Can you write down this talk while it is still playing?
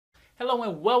Hello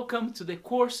and welcome to the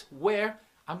course where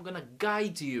I'm gonna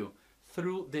guide you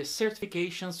through the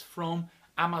certifications from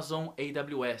Amazon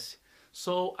AWS.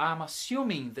 So I'm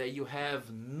assuming that you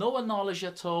have no knowledge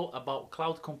at all about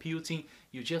cloud computing,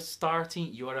 you're just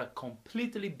starting, you are a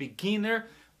completely beginner,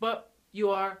 but you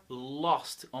are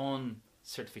lost on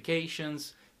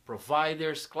certifications,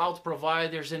 providers, cloud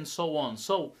providers and so on.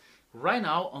 So right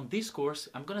now on this course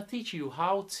I'm gonna teach you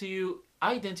how to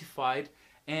identify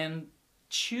and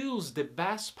choose the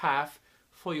best path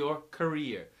for your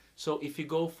career. So if you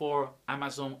go for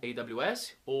Amazon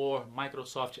AWS or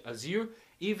Microsoft Azure,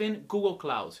 even Google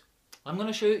Cloud, I'm going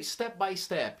to show you step by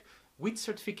step which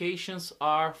certifications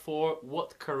are for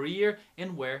what career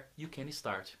and where you can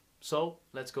start. So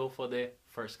let's go for the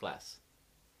first class.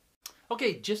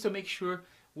 Okay, just to make sure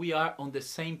we are on the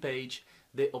same page,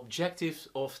 the objective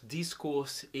of this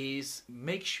course is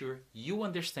make sure you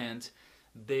understand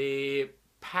the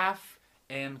path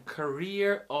and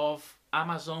career of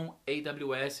Amazon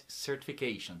AWS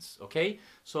certifications, okay?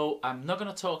 So I'm not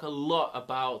gonna talk a lot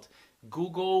about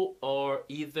Google or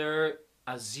either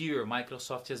Azure,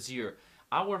 Microsoft Azure.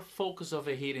 Our focus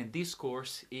over here in this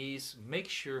course is make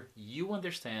sure you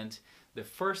understand the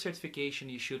first certification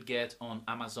you should get on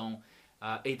Amazon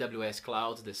AWS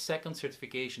Cloud, the second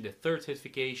certification, the third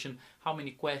certification, how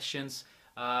many questions,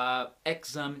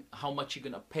 exam, how much you're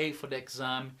gonna pay for the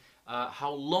exam,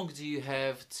 how long do you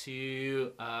have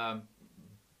to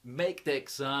make the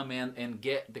exam and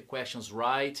get the questions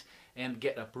right and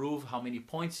get approved, how many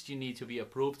points do you need to be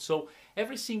approved. So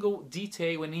every single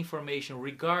detail and information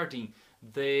regarding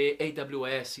the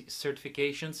AWS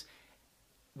certifications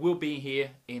will be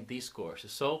here in this course.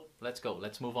 So let's go,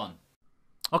 let's move on.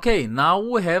 Okay, now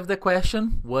we have the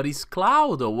question, what is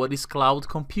cloud or what is cloud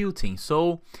computing?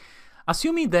 So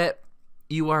assuming that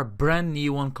you are brand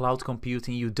new on cloud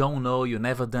computing, you don't know, you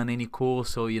never done any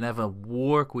course or you never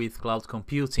work with cloud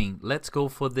computing, let's go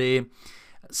for the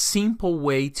simple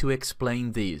way to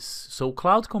explain this. So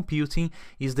cloud computing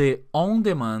is the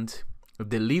on-demand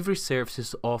delivery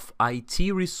services of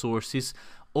IT resources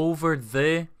over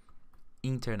the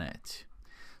internet.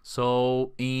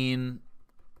 So in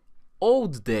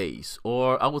old days,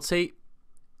 or I would say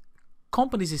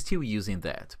companies are still using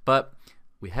that, but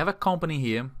we have a company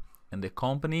here and the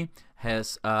company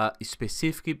has a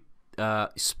specific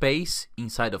space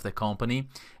inside of the company,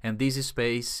 and this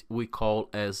space we call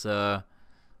as a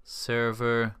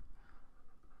server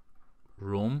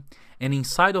room. And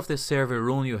inside of the server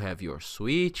room you have your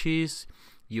switches,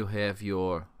 you have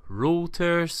your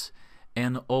routers,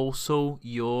 and also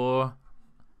your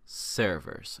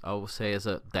servers. I will say as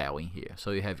a DAO in here.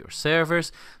 So you have your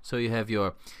servers, so you have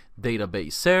your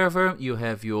database server, you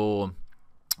have your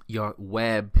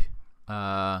web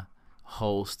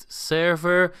host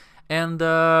server, and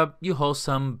you host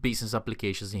some business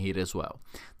applications in here as well.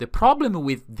 The problem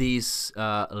with this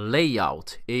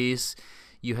layout is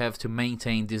you have to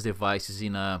maintain these devices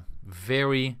in a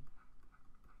very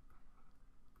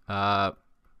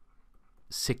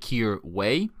secure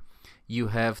way. You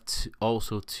have to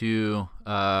also to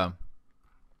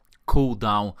cool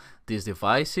down these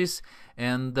devices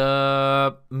and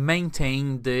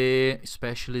maintain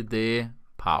especially the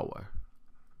power.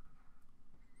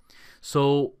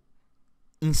 So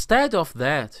instead of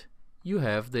that, you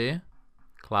have the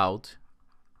cloud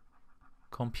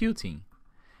computing.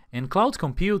 And cloud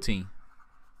computing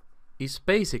is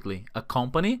basically a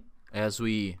company, as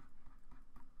we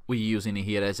using it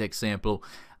here as example,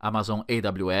 Amazon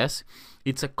AWS.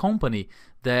 It's a company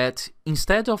that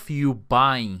instead of you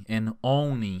buying and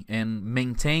owning and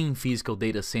maintain physical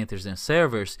data centers and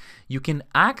servers, you can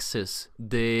access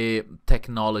the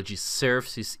technology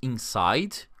services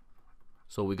inside.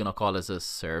 So we're gonna call it as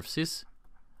services,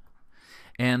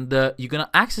 and you're gonna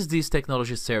access these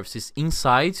technology services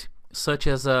inside, such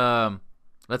as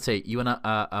let's say you want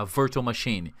a virtual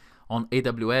machine. On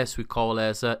AWS we call it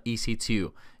as a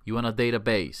EC2. You want a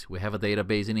database, we have a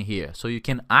database in here. So you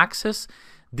can access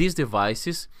these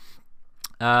devices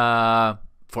for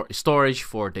storage,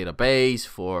 for database,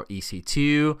 for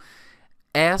EC2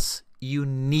 as you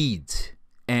need,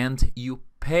 and you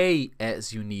pay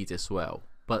as you need as well.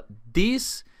 But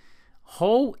this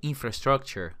whole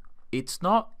infrastructure, it's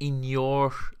not in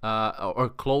your or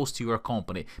close to your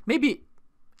company. Maybe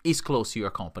it's close to your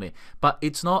company, but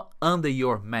it's not under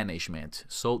your management.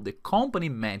 So the company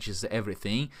manages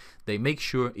everything. They make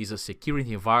sure it's a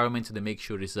security environment. They make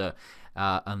sure it's a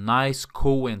nice,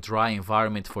 cool and dry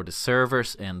environment for the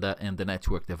servers and the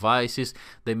network devices.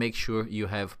 They make sure you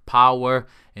have power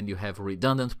and you have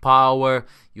redundant power.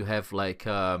 You have like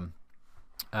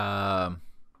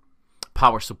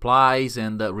power supplies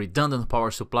and redundant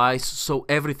power supplies, so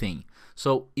everything.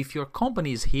 So if your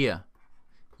company is here,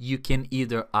 you can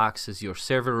either access your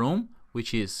server room,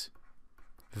 which is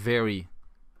very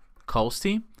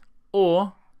costly,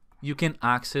 or you can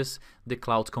access the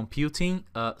cloud computing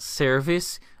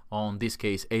service, on this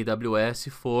case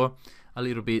AWS, for a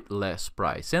little bit less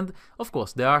price. And of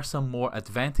course there are some more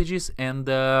advantages, and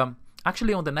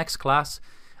actually on the next class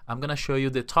I'm gonna show you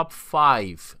the top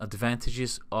 5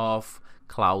 advantages of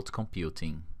cloud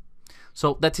computing.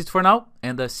 So that's it for now,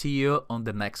 and I'll see you on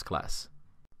the next class.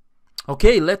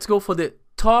 Okay, let's go for the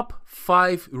top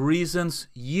 5 reasons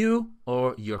you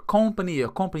or your company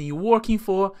you're working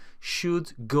for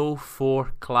should go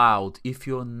for cloud if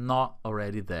you're not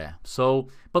already there. So,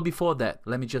 but before that,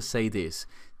 let me just say this.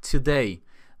 Today,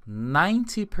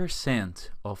 90%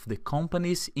 of the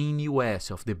companies in US,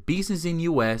 of the business in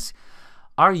US,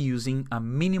 are using a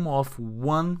minimum of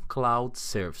 1 cloud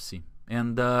service.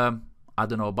 And I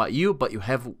don't know about you, but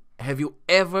have you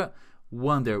ever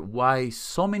wondered why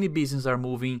so many businesses are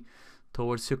moving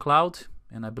towards the cloud?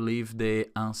 And I believe the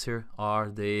answer are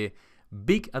the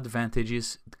big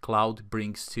advantages the cloud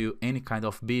brings to any kind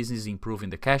of business, improving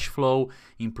the cash flow,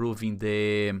 improving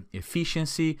the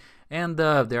efficiency, and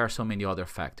there are so many other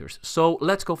factors. So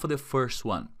let's go for the first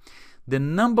one. The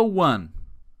number 1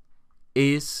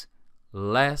 is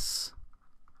less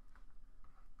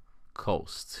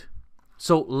cost.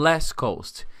 So less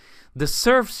cost. The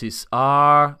services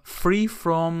are free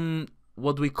from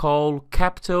what we call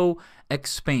capital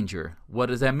expenditure. What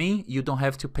does that mean? You don't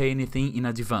have to pay anything in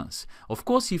advance. Of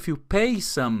course, if you pay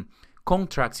some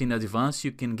contracts in advance,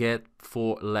 you can get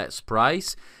for less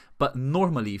price. But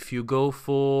normally, if you go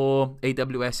for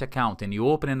AWS account and you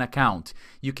open an account,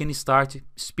 you can start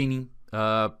spinning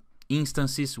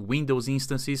instances, Windows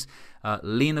instances,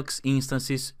 Linux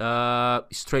instances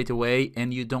straight away,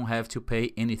 and you don't have to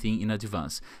pay anything in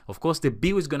advance. Of course, the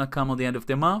bill is gonna come on the end of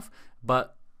the month,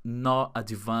 but not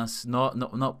advance,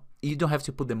 you don't have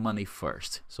to put the money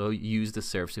first, so use the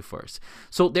service first.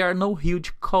 So there are no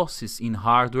huge costs in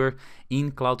hardware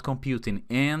in cloud computing,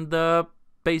 and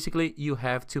basically you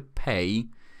have to pay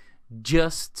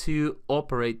just to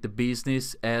operate the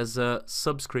business as a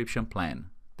subscription plan.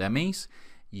 That means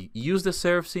you use the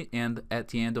service, and at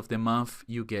the end of the month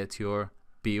you get your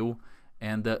bill,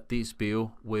 and this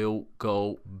bill will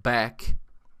go back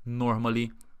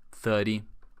normally 30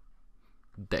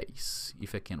 days,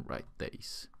 if I can write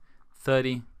days,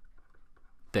 30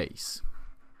 days.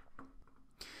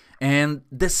 And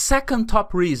the second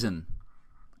top reason,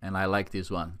 and I like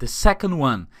this one, the second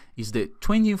one is the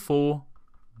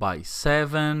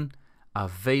 24/7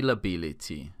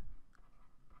 availability.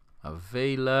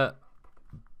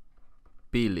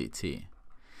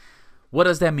 What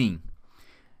does that mean?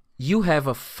 You have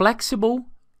a flexible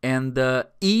and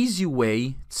easy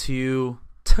way to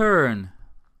turn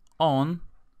on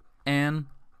and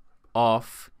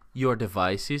off your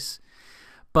devices.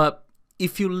 But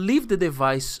if you leave the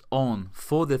device on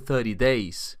for the 30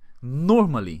 days,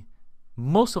 normally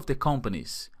most of the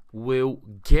companies will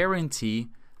guarantee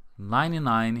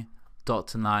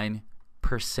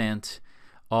 99.9%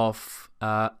 of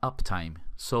uptime.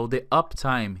 So the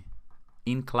uptime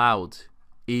in cloud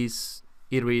is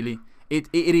really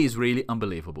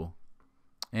unbelievable,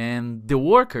 and the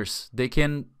workers, they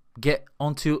can get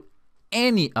onto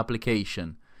any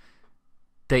application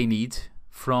they need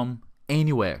from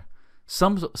anywhere.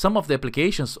 Some of the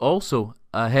applications also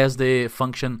has the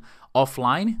function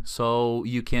offline, so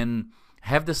you can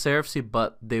have the service,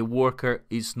 but the worker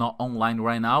is not online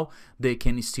right now, they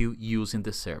can still using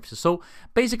the service. So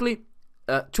basically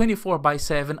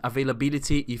 24/7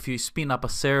 availability. If you spin up a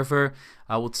server,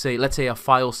 I would say, let's say a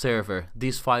file server,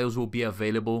 these files will be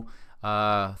available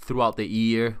throughout the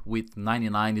year with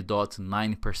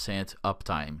 99.9%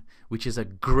 uptime, which is a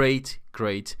great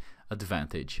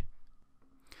advantage.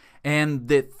 And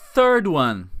the third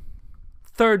one,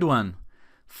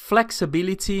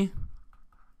 flexibility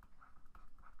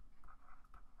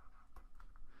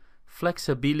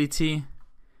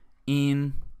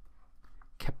in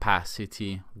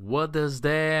capacity. What does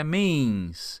that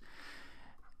mean?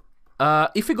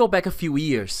 If we go back a few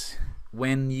years,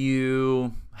 when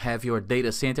you have your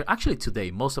data center, actually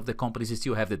today most of the companies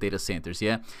still have the data centers,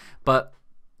 yeah, but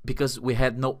because we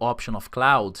had no option of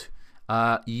cloud,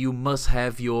 you must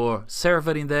have your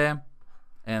server in there.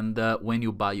 And when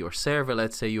you buy your server,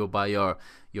 let's say you buy your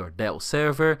Dell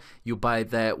server, you buy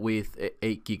that with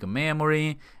 8 gig of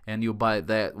memory, and you buy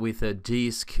that with a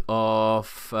disk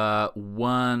of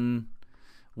 1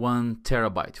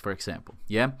 terabyte, for example.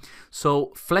 Yeah.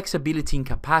 So flexibility in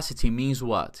capacity means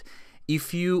what?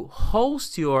 if you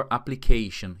host your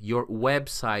application, your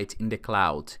website in the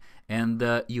cloud, and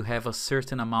you have a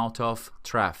certain amount of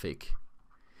traffic,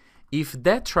 if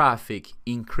that traffic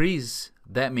increases,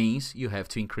 that means you have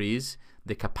to increase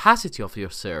the capacity of your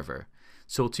server.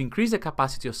 So to increase the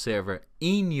capacity of server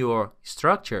in your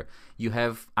structure, you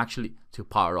have actually to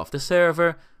power off the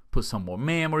server, put some more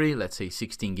memory, let's say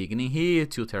 16 gig in here,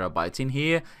 2 terabytes in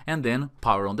here, and then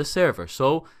power on the server.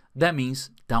 So that means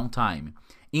downtime.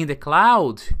 In the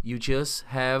cloud, you just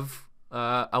have,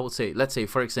 I would say, let's say,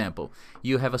 for example,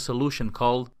 you have a solution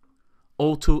called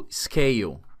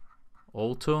AutoScale.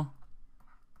 AutoScale.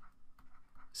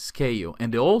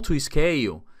 And the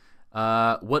AutoScale,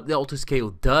 what the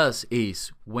AutoScale does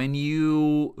is when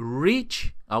you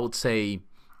reach, I would say,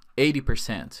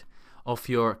 80% of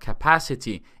your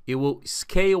capacity, it will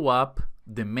scale up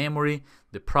the memory,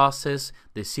 the process,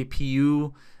 the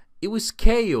CPU. It will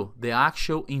scale the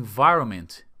actual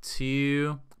environment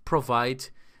to provide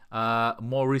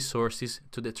more resources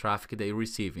to the traffic they're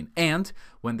receiving. And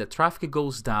when the traffic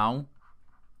goes down,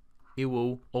 it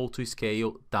will auto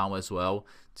scale down as well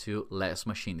to less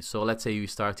machines. So let's say you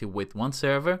started with one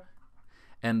server,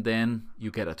 and then you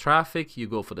get a traffic, you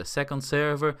go for the second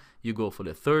server, you go for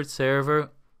the third server,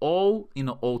 all in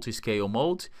an auto scale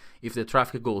mode. If the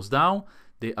traffic goes down,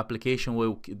 the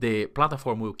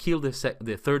platform will kill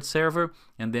the third server,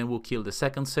 and then will kill the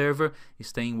second server,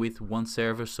 staying with one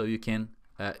server, so you can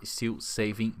still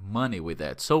saving money with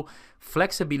that. So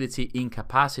flexibility in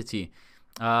capacity,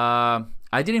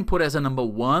 I didn't put as a number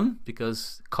one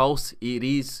because cost, it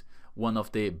is one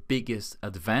of the biggest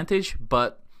advantage,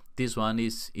 but this one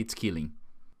it's killing.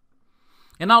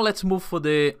 And now let's move for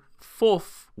the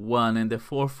fourth one, and the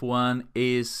fourth one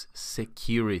is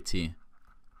security.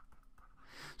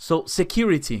 So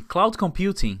security, cloud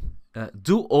computing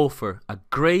do offer a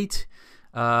great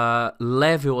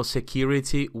level of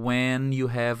security when you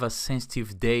have a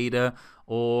sensitive data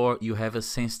or you have a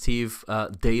sensitive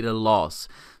data loss.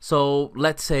 So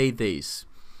let's say this: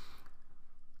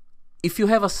 if you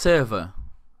have a server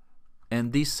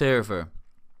and this server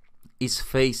is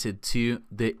faced to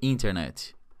the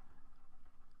internet,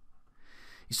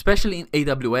 especially in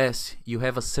AWS, you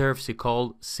have a service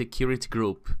called security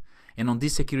group. And on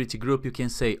this security group, you can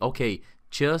say, okay,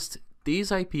 just this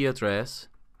IP address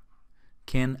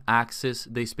can access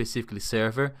the specific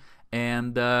server,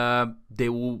 and they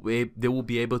will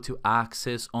be able to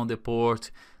access on the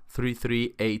port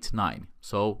 3389.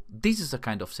 So this is a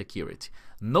kind of security.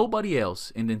 Nobody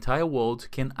else in the entire world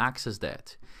can access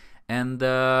that.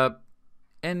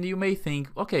 And you may think,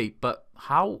 okay, but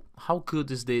how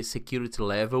good is the security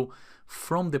level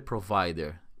from the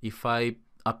provider if I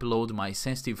upload my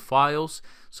sensitive files?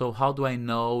 So how do I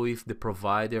know if the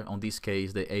provider, on this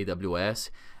case the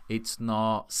AWS, it's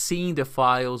not seeing the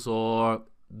files or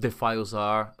the files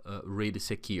are really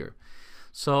secure?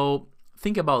 So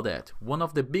think about that. One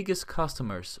of the biggest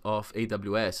customers of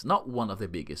AWS, not one of the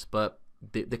biggest, but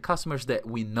the customers that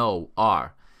we know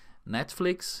are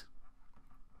Netflix,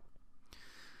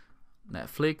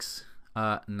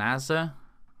 NASA,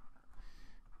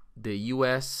 the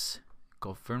US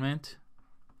government.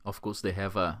 Of course, they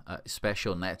have a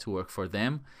special network for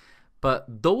them,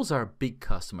 but those are big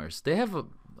customers. They have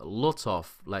lots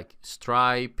of, like,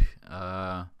 Stripe,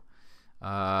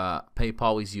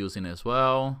 PayPal is using as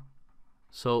well.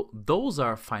 So those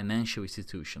are financial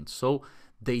institutions. So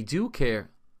they do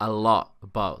care a lot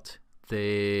about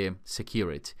the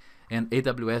security, and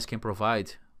AWS can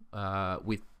provide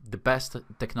with the best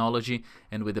technology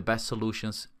and with the best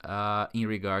solutions in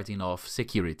regarding of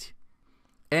security.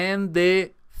 And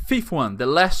the fifth one, the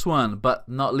last one but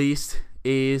not least,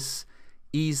 is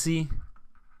easy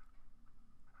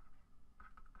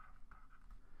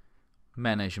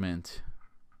management.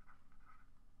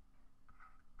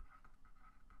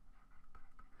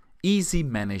 Easy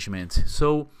management.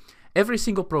 So every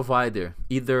single provider,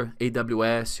 either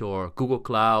AWS or Google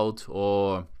Cloud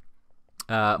or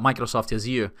Microsoft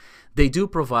Azure, they do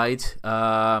provide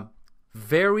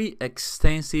very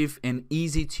extensive and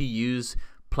easy to use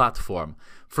platform.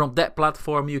 From that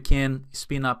platform, you can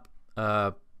spin up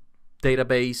a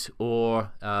database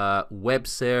or a web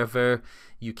server.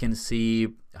 You can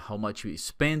see how much you're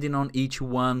spending on each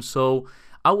one. So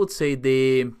I would say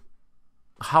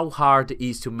how hard it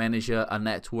is to manage a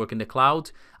network in the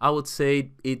cloud, I would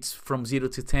say it's from 0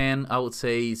 to 10. I would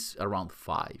say it's around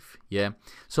 5. Yeah,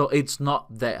 so it's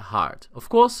not that hard. Of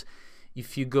course,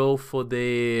 if you go for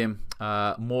the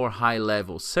more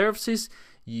high-level services,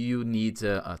 you need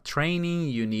a training,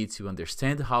 you need to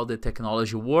understand how the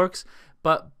technology works.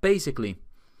 But basically,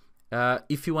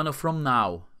 if you want to from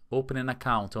now open an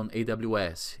account on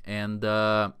AWS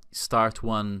and start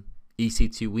one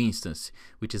EC2 instance,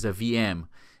 which is a VM,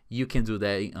 you can do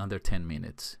that in under 10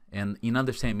 minutes. And in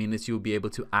under 10 minutes, you'll be able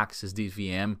to access this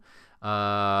VM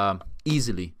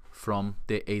easily from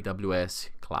the AWS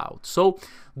cloud. So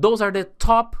those are the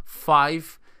top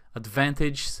 5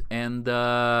 advantages and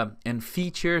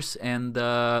features and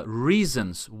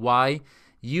reasons why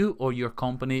you or your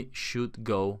company should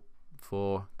go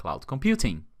for cloud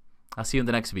computing. I'll see you in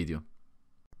the next video.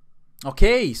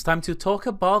 Okay, it's time to talk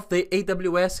about the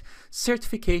AWS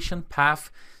certification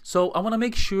path. So I want to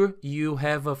make sure you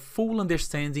have a full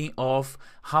understanding of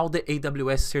how the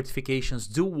AWS certifications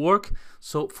do work.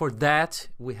 So for that,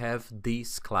 we have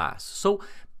this class. So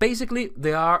basically,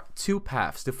 there are 2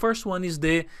 paths. The first one is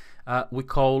the we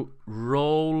call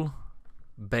role-based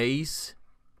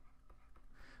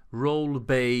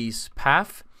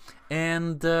path,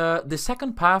 and the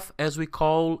second path, as we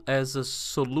call as a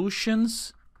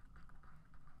solutions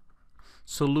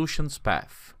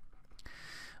path.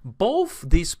 Both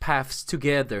these paths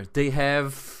together, they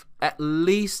have at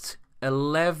least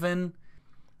 11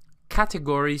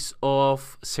 categories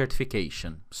of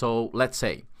certification. So let's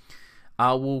say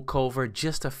I will cover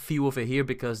just a few over here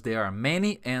because there are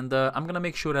many, and I'm gonna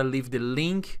make sure I leave the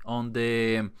link on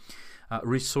the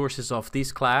resources of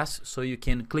this class, so you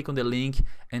can click on the link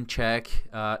and check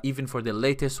even for the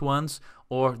latest ones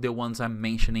or the ones I'm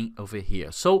mentioning over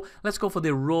here. So let's go for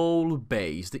the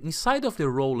role-based. Inside of the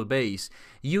role-based,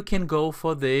 you can go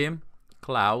for the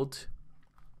cloud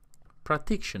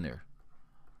practitioner.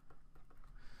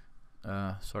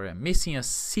 Sorry, I'm missing a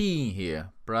C in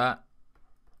here.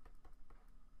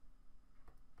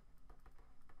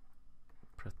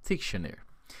 Practitioner.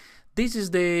 This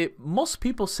is most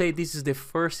people say this is the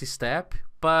first step,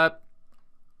 but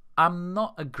I'm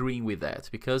not agreeing with that,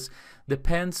 because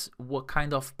depends what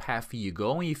kind of path you're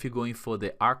going. If you're going for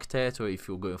the architect, or if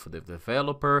you're going for the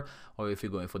developer, or if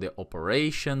you're going for the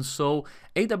operations. So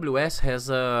AWS has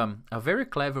a very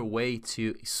clever way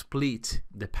to split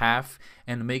the path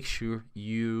and make sure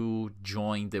you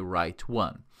join the right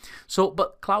one. So,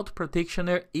 but cloud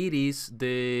practitioner, it is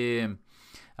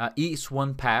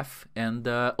one path, and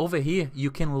over here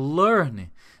you can learn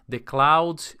the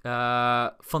cloud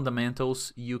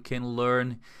fundamentals. You can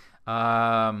learn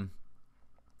how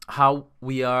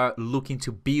we are looking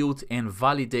to build and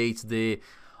validate the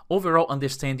overall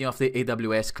understanding of the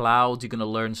AWS cloud. You're gonna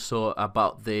learn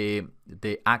about the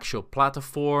actual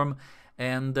platform,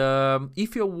 and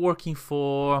if you're working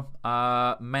for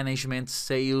management,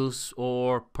 sales,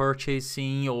 or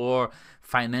purchasing, or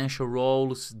financial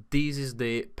roles, this is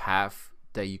the path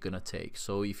that you're gonna take.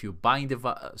 So if you're buying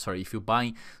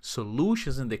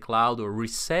solutions in the cloud or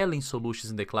reselling solutions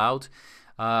in the cloud,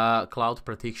 cloud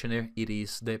practitioner, it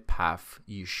is the path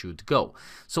you should go.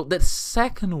 So the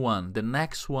second one, the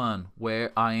next one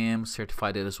where I am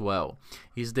certified as well,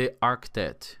 is the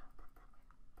architect.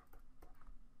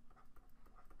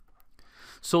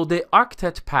 So the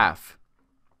architect path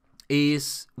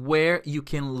is where you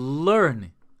can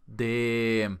learn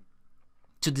to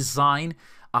design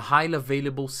a highly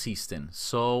available system.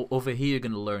 So over here, you're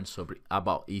going to learn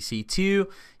about EC2. You're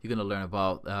going to learn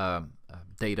about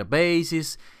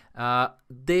databases.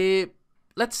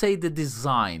 Let's say the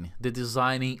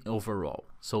designing overall.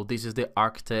 So this is the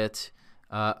architect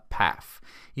path.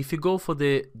 If you go for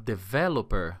the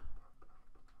developer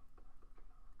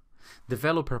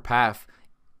path,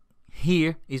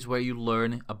 here is where you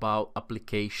learn about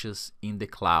applications in the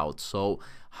cloud. So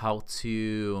how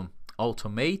to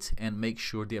automate and make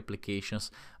sure the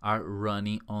applications are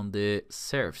running on the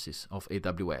services of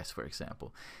AWS, for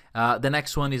example. The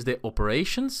next one is the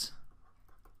operations.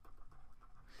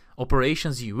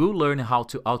 Operations, you will learn how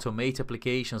to automate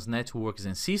applications, networks,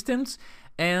 and systems.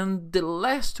 And the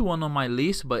last one on my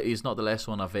list, but it's not the last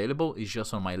one available, it's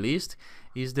just on my list,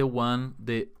 is the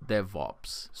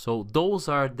DevOps. So those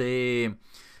are the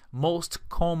most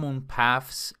common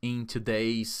paths in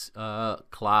today's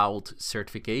cloud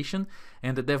certification,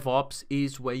 and the DevOps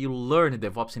is where you learn, the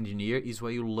DevOps engineer is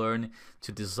where you learn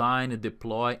to design,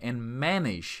 deploy, and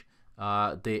manage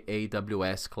the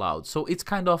AWS cloud. So it's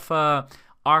kind of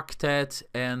architect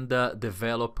and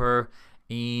developer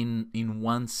in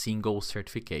one single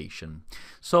certification.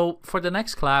 So for the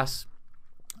next class,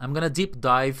 I'm gonna deep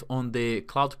dive on the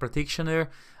cloud practitioner,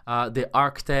 the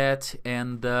architect,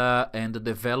 and the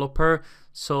developer.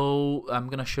 So I'm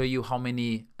gonna show you how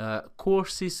many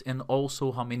courses and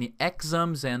also how many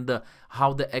exams and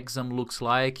how the exam looks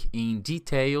like in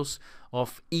details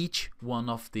of each one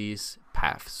of these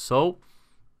paths. So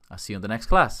I'll see you in the next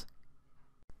class.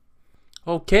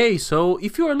 Okay, so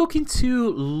if you are looking to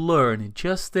learn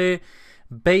just the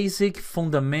basic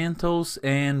fundamentals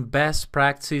and best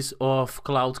practice of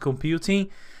cloud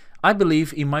computing, I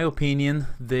believe, in my opinion,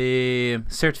 the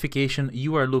certification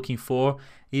you are looking for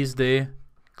is the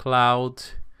Cloud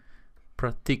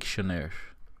Practitioner.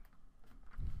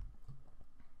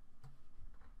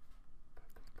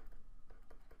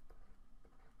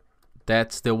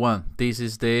 That's the one. This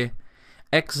is the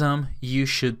exam you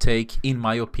should take, in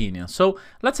my opinion. So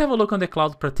let's have a look on the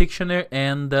Cloud Practitioner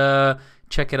and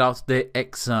check it out, the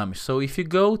exam. So if you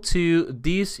go to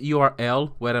this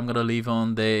URL, where I'm gonna leave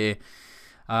on the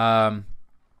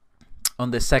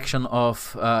section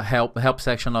of help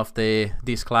section of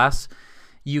this class,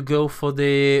 you go for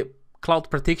the Cloud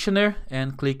Practitioner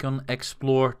and click on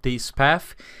explore this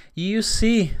path. You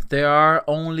see there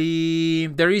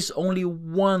is only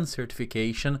one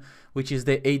certification, which is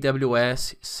the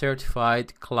AWS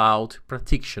Certified Cloud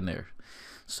Practitioner.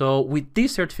 So with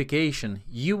this certification,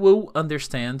 you will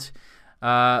understand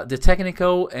the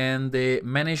technical and the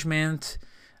management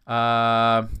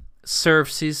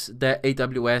services that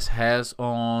AWS has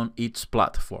on its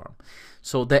platform.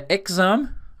 So the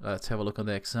exam, let's have a look at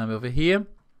the exam over here.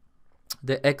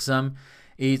 The exam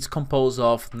is composed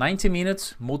of 90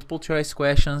 minutes, multiple choice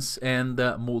questions, and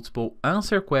multiple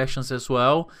answer questions as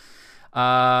well.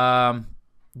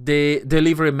 The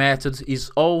delivery method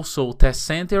is also test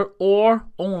center or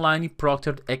online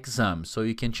proctored exam. So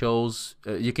you can choose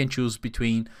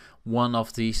between one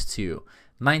of these two.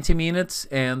 90 minutes,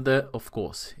 and of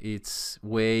course it's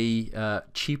way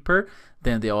cheaper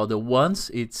than the other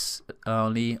ones. It's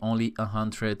only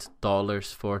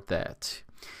 $100 for that.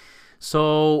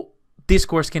 So this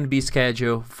course can be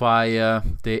scheduled via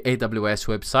the AWS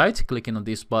website, clicking on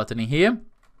this button in here.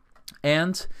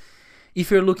 And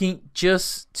if you're looking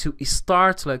just to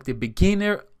start like the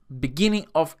beginning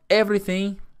of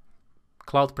everything,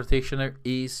 Cloud Practitioner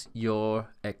is your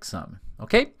exam.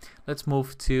 Okay, let's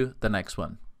move to the next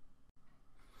one.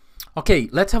 Okay,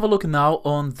 let's have a look now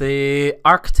on the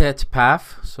architect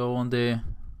path. So on the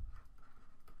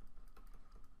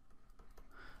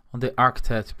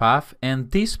architect path,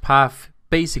 and this path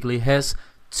basically has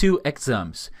two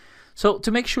exams. So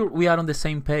to make sure we are on the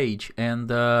same page,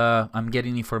 and I'm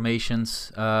getting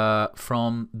informations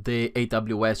from the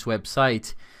AWS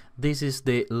website, this is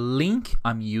the link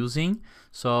I'm using.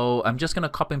 So I'm just gonna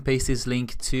copy and paste this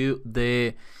link to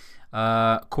the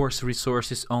course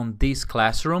resources on this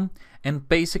classroom, and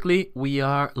basically we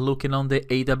are looking on the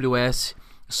AWS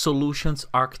Solutions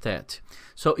Architect.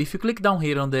 So if you click down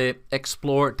here on the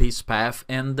explore this path,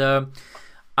 and I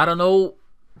don't know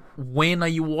when are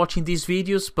you watching these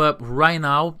videos, but right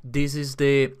now this is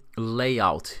the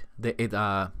layout that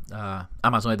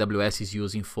Amazon AWS is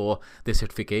using for the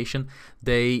certification.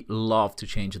 They love to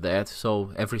change that,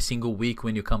 so every single week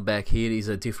when you come back here is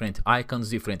a different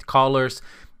icons, different colors,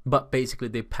 but basically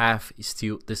the path is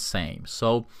still the same.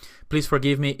 So please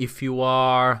forgive me if you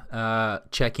are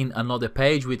checking another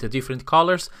page with the different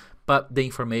colors, but the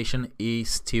information is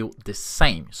still the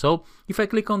same. So if I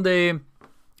click on the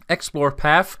explore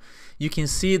path, you can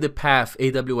see the path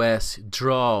AWS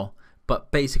draw,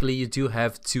 but basically you do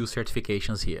have two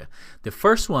certifications here. The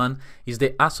first one is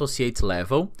the associate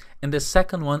level, and the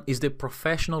second one is the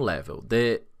professional level.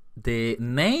 The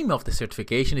name of the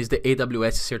certification is the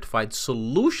AWS Certified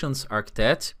Solutions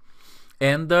Architect,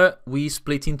 and we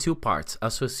split in two parts,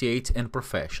 associate and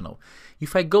professional.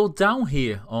 If I go down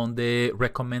here on the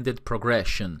recommended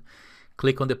progression,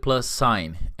 click on the plus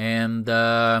sign, and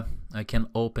I can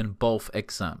open both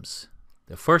exams.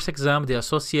 The first exam, the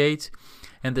associate,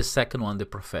 and the second one, the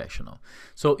professional.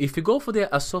 So if you go for the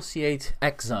associate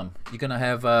exam, you're gonna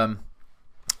have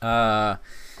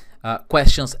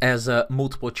questions as a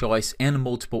multiple choice and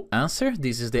multiple answer.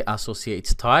 This is the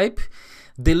associate type.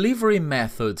 Delivery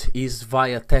method is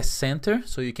via test center,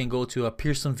 so you can go to a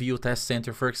Pearson VUE test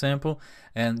center, for example,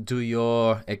 and do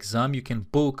your exam. You can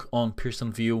book on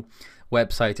Pearson VUE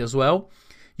website as well.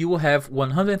 You will have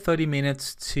 130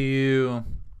 minutes to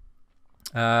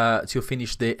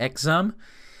finish the exam,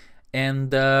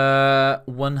 and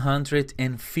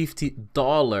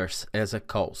 $150 as a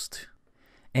cost.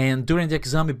 And during the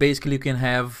exam, basically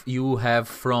you have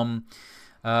from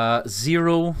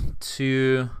 0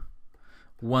 to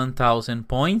 1,000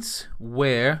 points,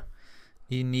 where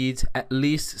you need at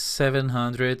least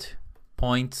 700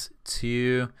 points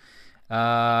to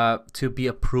be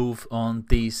approved on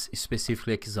this specific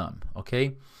exam.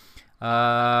 Okay,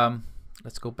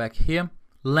 let's go back here.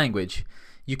 Language,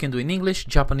 you can do in English,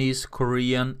 Japanese,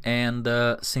 Korean, and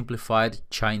simplified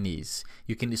Chinese.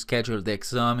 You can schedule the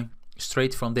exam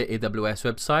straight from the AWS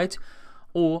website,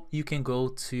 or you can go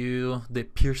to the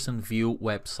Pearson VUE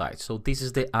website. So this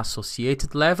is the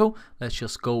associated level. Let's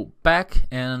just go back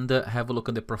and have a look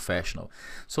at the professional.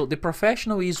 So the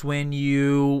professional is when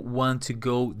you want to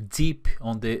go deep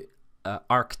on the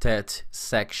architect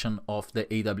section of the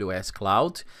AWS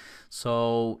cloud.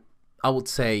 So I would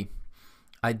say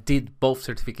I did both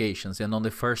certifications, and on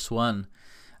the first one,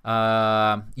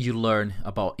 you learn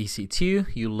about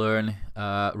EC2, you learn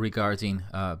regarding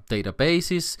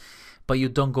databases, but you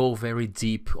don't go very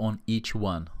deep on each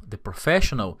one. The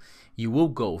professional, you will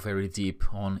go very deep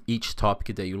on each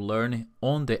topic that you learn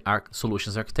on the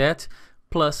solutions architect,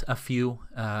 plus a few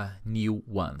new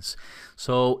ones.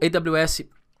 So AWS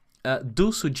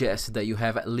do suggest that you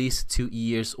have at least 2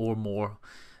 years or more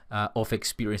of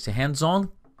experience hands-on,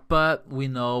 but we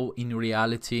know in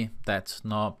reality that's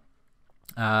not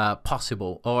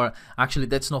possible, or actually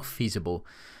that's not feasible,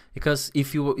 because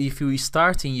if you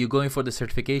starting, you're going for the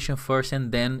certification first,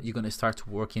 and then you're going to start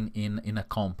working in a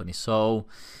company. So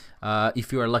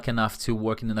if you are lucky enough to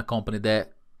work in a company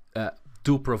that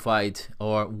do provide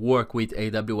or work with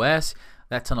AWS,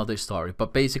 that's another story.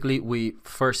 But basically, we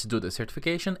first do the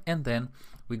certification, and then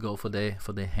we go for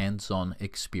the hands-on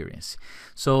experience.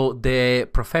 So the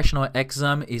professional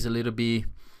exam is a little bit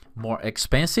more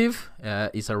expensive.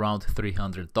 It's around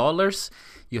 $300.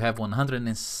 You have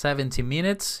 170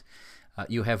 minutes.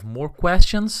 You have more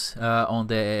questions. On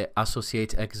the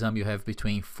associate exam, you have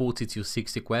between 40 to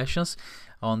 60 questions.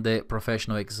 On the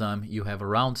professional exam, you have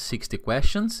around 60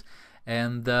 questions.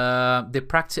 And the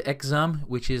practice exam,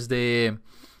 which is the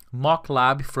mock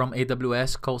lab from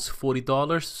AWS, costs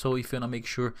 $40. So if you want to make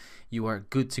sure you are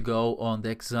good to go on the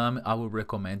exam, I would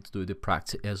recommend to do the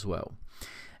practice as well.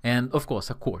 And of course,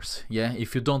 a course. Yeah,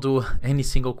 if you don't do any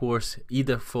single course,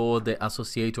 either for the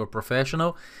associate or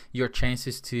professional, your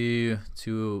chances to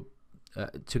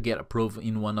get approved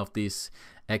in one of these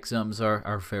exams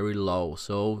are very low.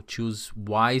 So choose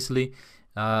wisely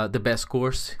the best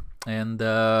course, and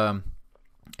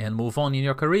move on in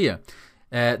your career.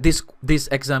 This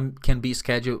exam can be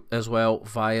scheduled as well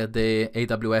via the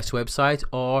AWS website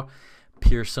or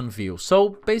Pearson VUE. So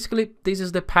basically, this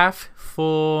is the path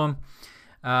for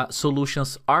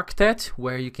solutions architect,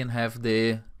 where you can have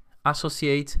the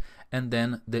associate and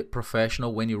then the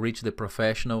professional. When you reach the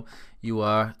professional, you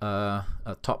are a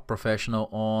top professional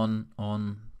on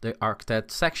the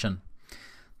architect section.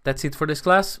 That's it for this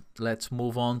class. Let's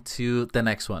move on to the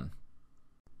next one.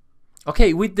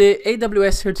 Okay, with the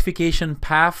AWS certification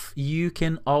path, you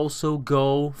can also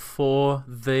go for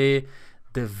the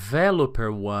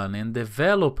developer one. And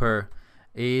developer,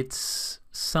 it's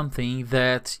something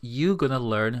that you're gonna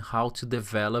learn how to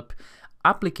develop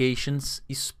applications,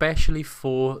 especially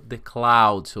for the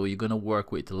cloud. So you're gonna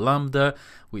work with Lambda,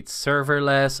 with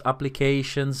serverless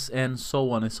applications, and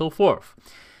so on and so forth.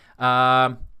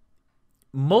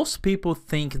 Most people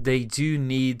think they do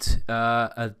need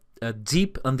a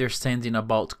deep understanding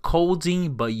about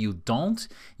coding, but you don't.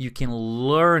 You can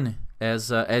learn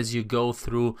as you go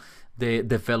through the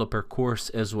developer course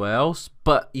as well.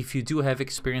 But if you do have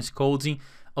experience coding,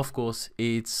 of course,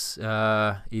 it's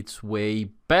way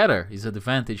better. It's an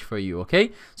advantage for you. Okay,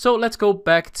 so let's go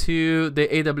back to the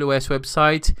AWS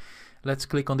website. Let's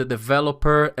click on the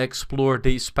developer, explore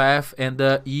this path, and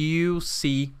you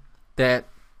see that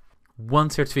one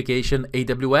certification,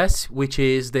 AWS, which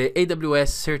is the AWS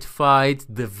Certified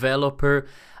Developer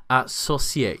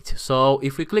Associate. So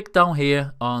if we click down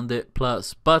here on the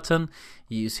plus button,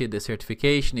 you see the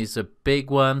certification is a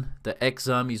big one. The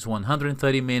exam is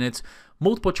 130 minutes,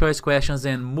 multiple choice questions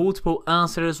and multiple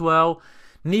answers as well.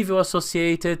 Niveau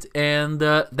associated, and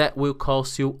that will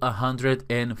cost you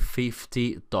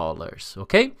 $150.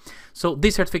 Okay, so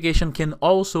this certification can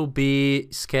also be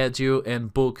scheduled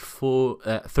and booked for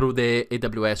through the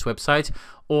AWS website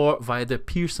or via the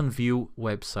Pearson VUE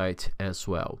website as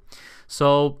well.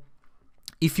 So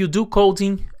if you do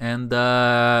coding, and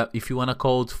if you want to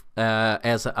code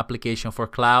as an application for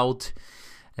cloud,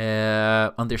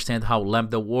 understand how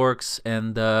Lambda works,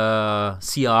 and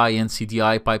CI and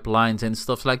CDI pipelines and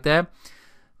stuff like that,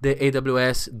 the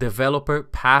AWS developer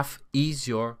path is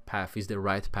your path, is the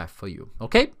right path for you.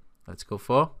 Okay, let's go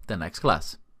for the next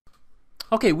class.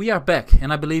 Okay, we are back,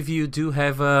 and I believe you do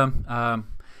have a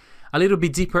little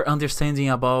bit deeper understanding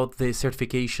about the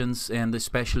certifications, and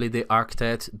especially the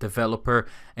architect, developer,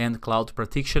 and cloud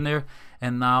practitioner.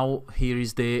 And now here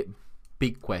is the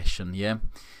big question, yeah?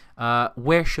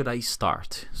 Where should I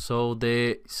start? So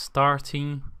the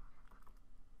starting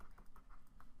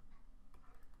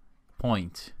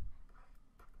point.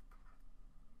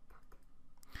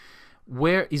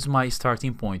 Where is my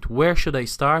starting point? Where should I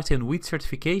start, and which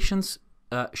certifications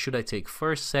should I take?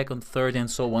 First, second, third, and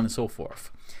so on and so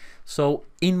forth. So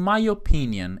in my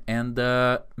opinion, and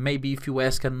maybe if you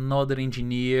ask another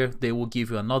engineer, they will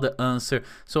give you another answer.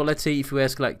 So let's say if you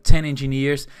ask like 10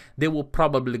 engineers, they will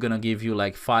probably gonna give you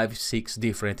like 5, 6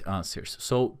 different answers.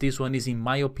 So this one is, in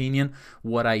my opinion,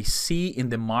 what I see in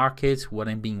the market, what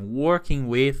I've been working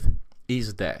with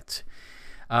is that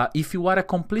if you are a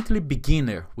completely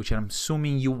beginner, which I'm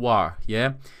assuming you are,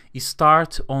 yeah, you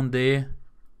start on the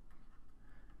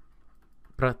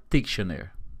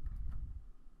practitioner.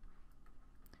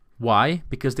 Why?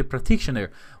 Because the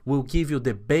practitioner will give you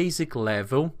the basic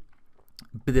level,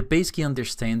 the basic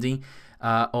understanding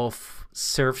of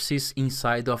services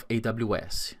inside of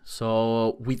AWS.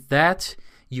 So with that,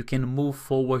 you can move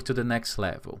forward to the next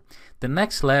level. The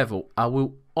next level, I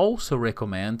will also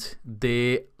recommend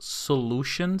the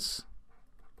solutions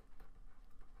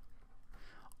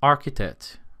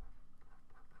architect.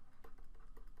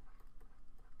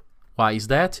 Why is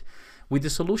that? With the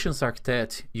solutions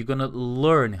architect, you're gonna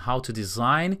learn how to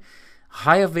design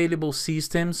high available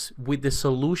systems with the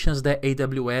solutions that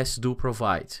AWS do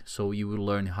provide. So you will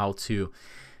learn how to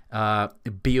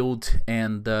build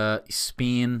and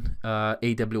spin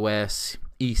AWS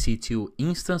EC2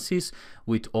 instances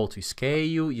with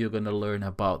auto-scale. You're gonna learn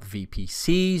about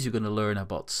VPCs, you're gonna learn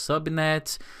about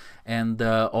subnets, and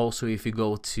also if you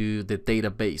go to the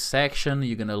database section,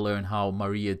 you're gonna learn how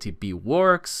MariaDB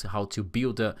works, how to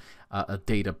build a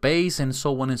database, and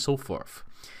so on and so forth.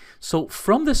 So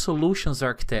from the solutions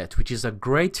architect, which is a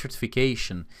great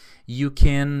certification, you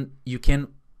can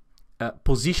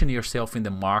position yourself in the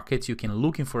market. You can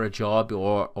looking for a job,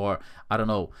 or I don't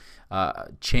know,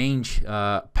 change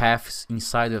paths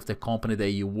inside of the company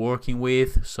that you're working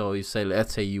with. So you say,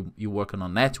 let's say you're working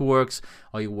on networks,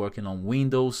 or you're working on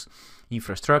Windows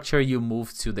infrastructure, you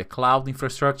move to the cloud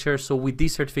infrastructure. So with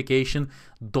this certification,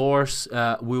 doors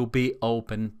will be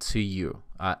open to you.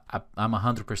 I'm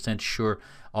 100% sure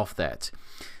of that.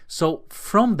 So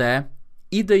from there,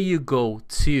 either you go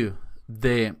to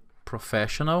the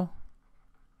professional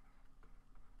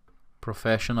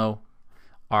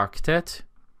architect.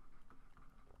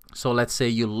 So let's say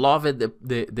you love it,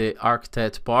 the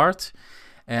architect part,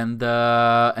 and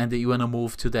you want to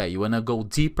move to that. You want to go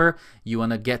deeper, you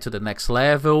want to get to the next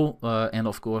level, and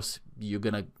of course you're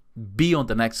gonna be on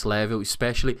the next level,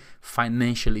 especially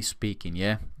financially speaking,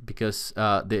 yeah, because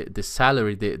the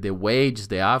salary, the wage,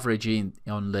 the average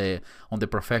on the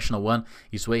professional one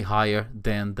is way higher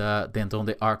than on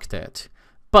the architect.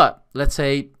 But let's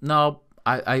say, no,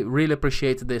 I really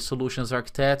appreciate the solutions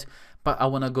architect, but I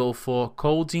want to go for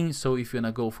coding. So if you want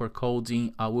to go for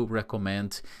coding, I will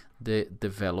recommend the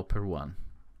developer one.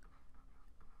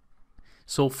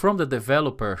 So from the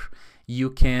developer,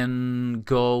 you can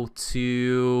go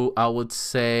to, I would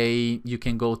say, you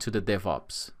can go to the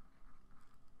DevOps.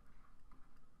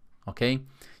 Okay,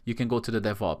 you can go to the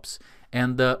DevOps.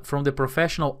 And from the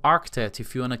professional architect,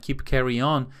 if you want to carry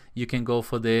on, you can go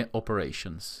for the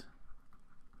operations.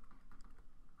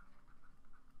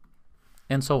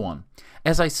 And so on.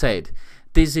 As I said,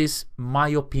 this is my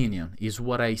opinion, is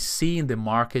what I see in the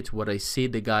market, what I see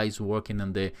the guys working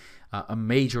on the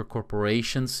major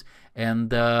corporations.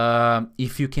 And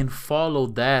if you can follow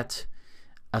that,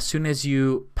 as soon as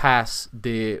you pass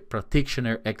the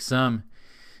practitioner exam,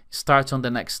 start on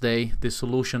the next day the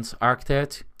solutions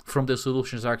architect. From the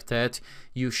solutions architect,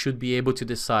 you should be able to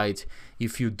decide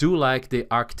if you do like the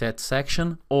architect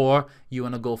section, or you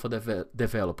want to go for the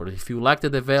developer. If you like the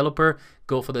developer,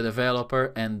 go for the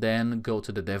developer, and then go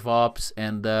to the DevOps.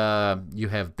 And you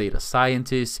have data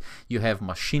scientists, you have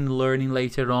machine learning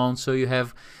later on, so you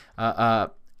have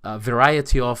a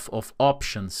variety of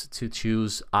options to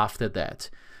choose after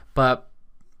that. But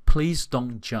please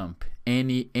don't jump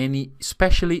any,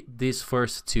 especially these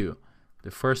first two,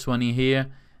 the first one in here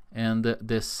and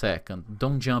the second.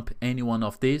 Don't jump any one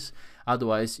of these,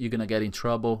 otherwise you're gonna get in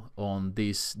trouble on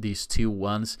these two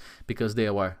ones, because they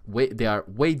are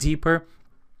way deeper,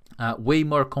 way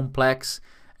more complex,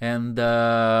 and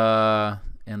the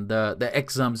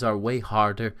exams are way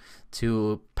harder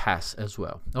to pass as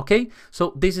well. Okay,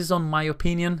 so this is on my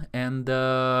opinion, and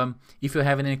if you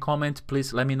have any comment,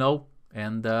 please let me know,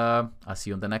 and I'll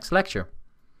see you on the next lecture.